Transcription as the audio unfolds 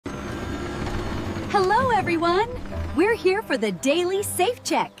Hello, everyone. We're here for the daily safe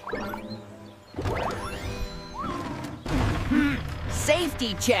check.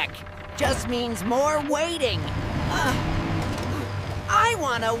 Safety check just means more waiting. I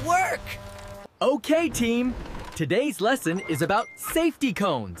want to work. Okay, team. Today's lesson is about safety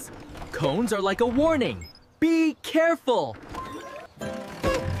cones. Cones are like a warning. Be careful.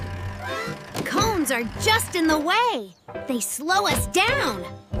 Cones are just in the way. They slow us down.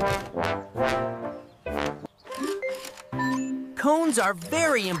 Cones are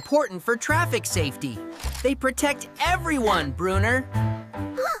very important for traffic safety. They protect everyone, Bruner.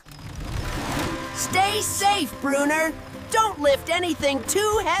 Stay safe, Bruner. Don't lift anything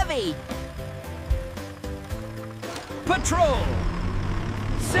too heavy. Patrol!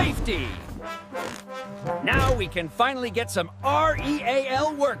 Safety! Now we can finally get some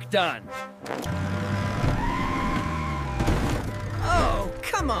REAL work done. Oh,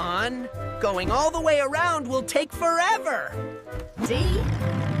 come on. Going all the way around will take forever. See?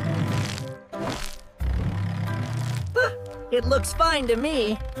 It looks fine to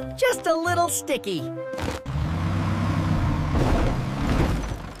me. Just a little sticky.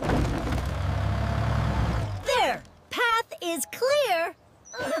 There! Path is clear.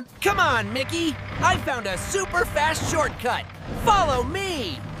 Come on, Micky. I found a super fast shortcut. Follow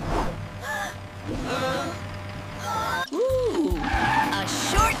me. Ooh, a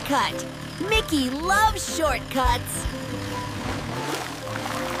shortcut. Micky loves shortcuts.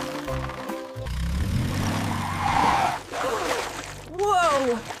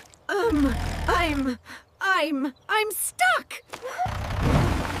 Whoa! I'm stuck!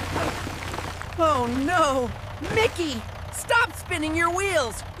 Oh no! Micky! Stop spinning your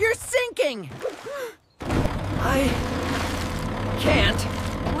wheels! You're sinking! I can't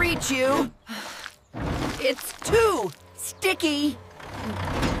reach you. It's too sticky.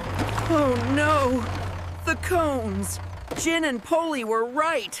 Oh no! The cones! Jin and Poli were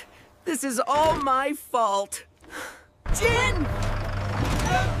right. This is all my fault. Jin!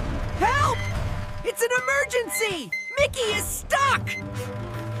 Help! It's an emergency! Micky is stuck!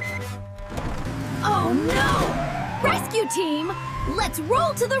 Oh no! Rescue team, let's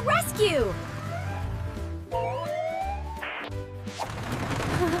roll to the rescue!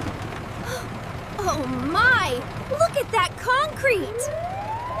 Oh my! Look at that concrete!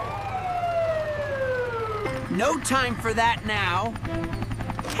 No time for that now.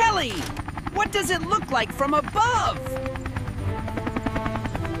 Helly! What does it look like from above?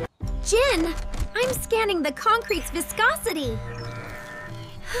 Jin, I'm scanning the concrete's viscosity.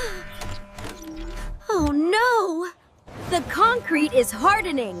 Oh no! The concrete is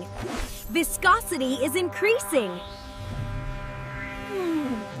hardening. Viscosity is increasing.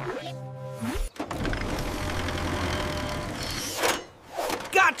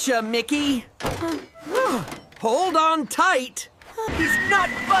 Gotcha, Micky! Hold on tight! He's not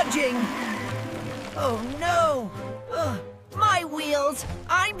budging! Oh no! My wheels!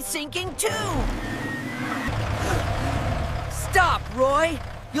 I'm sinking too! Stop, Roy!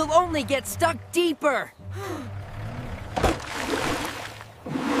 You'll only get stuck deeper!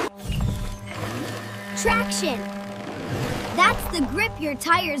 Traction. That's the grip your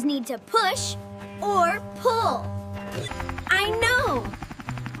tires need to push or pull. I know!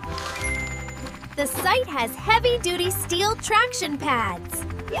 The site has heavy-duty steel traction pads.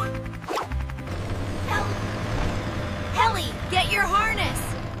 Helly, get your harness.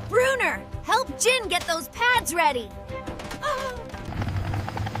 Bruner, help Jin get those pads ready.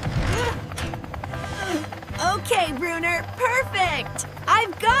 Okay, Bruner, perfect.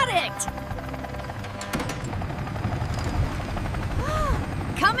 I've got it.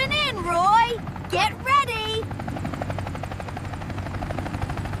 Coming in, Roy. Get ready.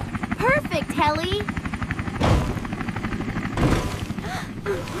 Perfect, Helly.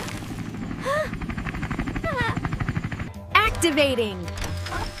 Activating.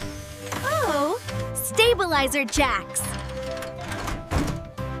 Oh, stabilizer jacks.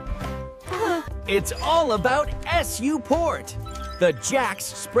 It's all about SU port. The jacks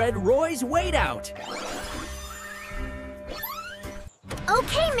spread Roy's weight out.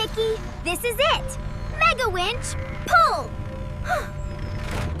 Okay, Micky, this is it. Mega winch, pull.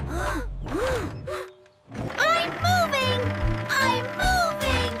 I'm moving! I'm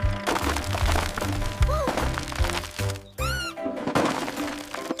moving!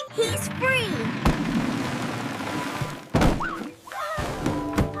 He's free!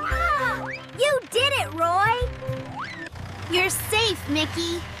 You did it, Roy! You're safe,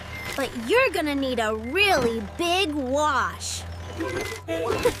 Micky, but you're gonna need a really big wash.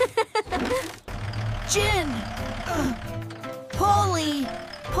 Jin! Poli!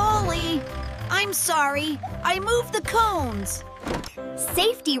 I'm sorry. I moved the cones.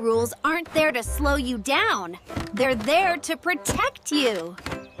 Safety rules aren't there to slow you down. They're there to protect you.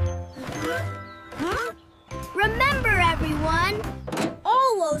 Remember, everyone,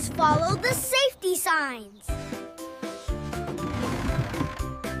 always follow the safety signs.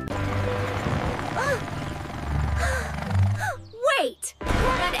 Wait!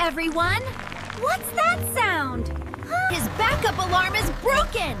 But everyone, what's that sound? His backup alarm is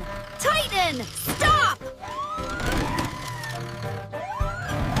broken. Tighten! Stop!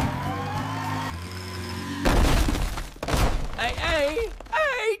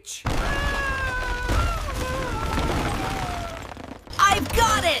 A-A-H! I've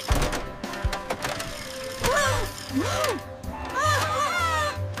got it!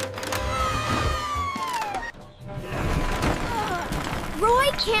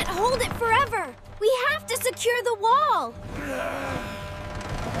 Roy can't hold it forever. We have to secure the wall.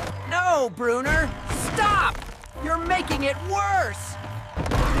 No, Bruner! Stop! You're making it worse!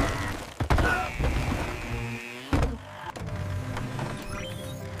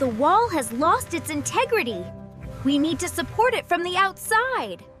 The wall has lost its integrity. We need to support it from the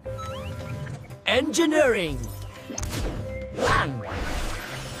outside. Engineering.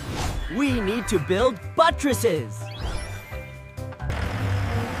 We need to build buttresses.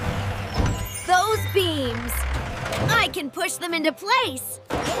 Those beams! I can push them into place.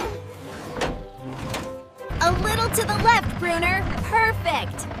 A little to the left, Bruner.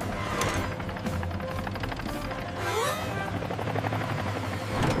 Perfect.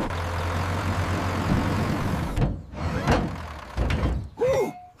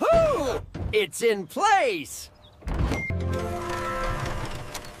 It's in place!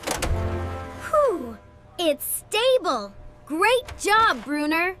 Whew! It's stable. Great job,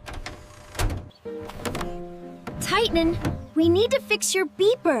 Bruner. Titan, we need to fix your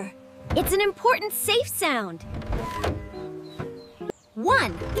beeper. It's an important safe sound.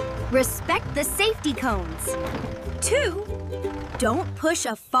 1. Respect the safety cones. 2. Don't push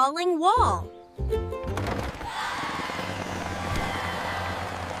a falling wall.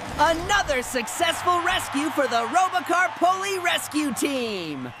 Another successful rescue for the Robocar Poli Rescue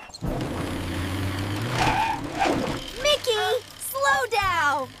Team! Micky, slow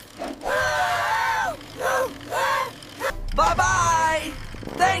down! Bye-bye!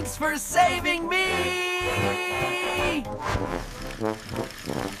 Thanks for saving me!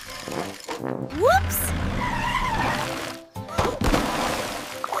 Whoops!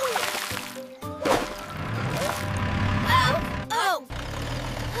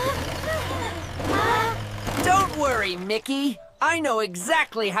 Don't worry, Micky. I know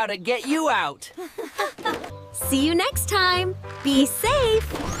exactly how to get you out. See you next time. Be safe.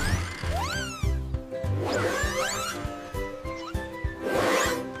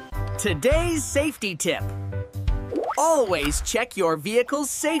 Today's safety tip. Always check your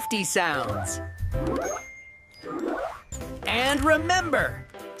vehicle's safety sounds. And remember,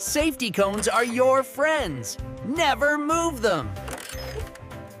 safety cones are your friends. Never move them.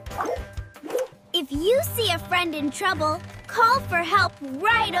 If you see a friend in trouble, call for help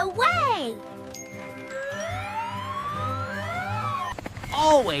right away.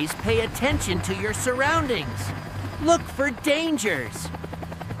 Always pay attention to your surroundings. Look for dangers.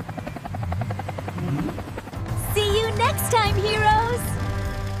 See you next time, heroes.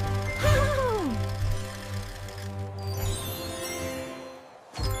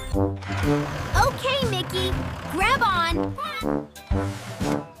 Okay, Micky, grab on.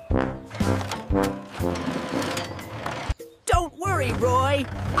 Don't worry, Roy.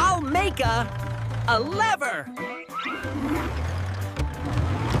 I'll make a lever.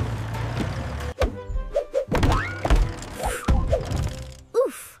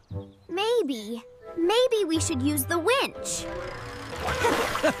 Oof. Maybe we should use the winch.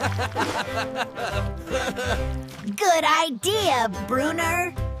 Good idea,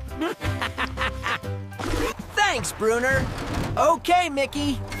 Bruner. Thanks, Bruner. Okay,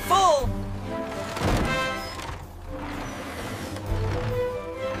 Micky, full.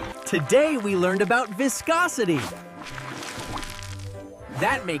 Today we learned about viscosity.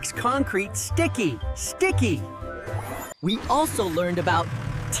 That makes concrete sticky. We also learned about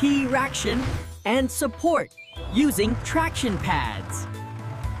T-raction and support using traction pads.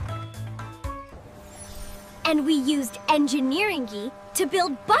 And we used engineering-y to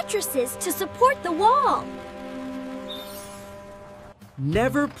build buttresses to support the wall.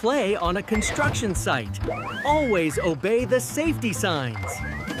 Never play on a construction site. Always obey the safety signs.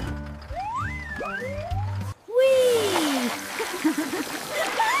 Whee!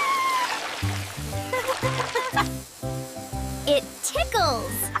 It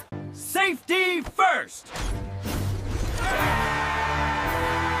tickles. Safety first!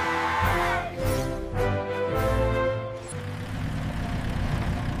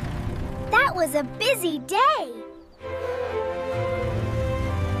 That was a busy day.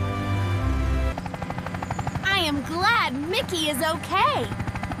 I am glad Micky is okay.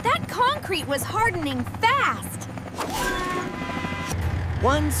 That concrete was hardening fast.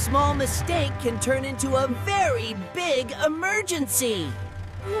 One small mistake can turn into a very big emergency.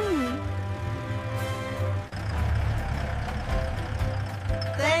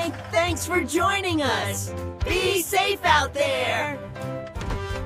 Thanks for joining us. Be safe out there.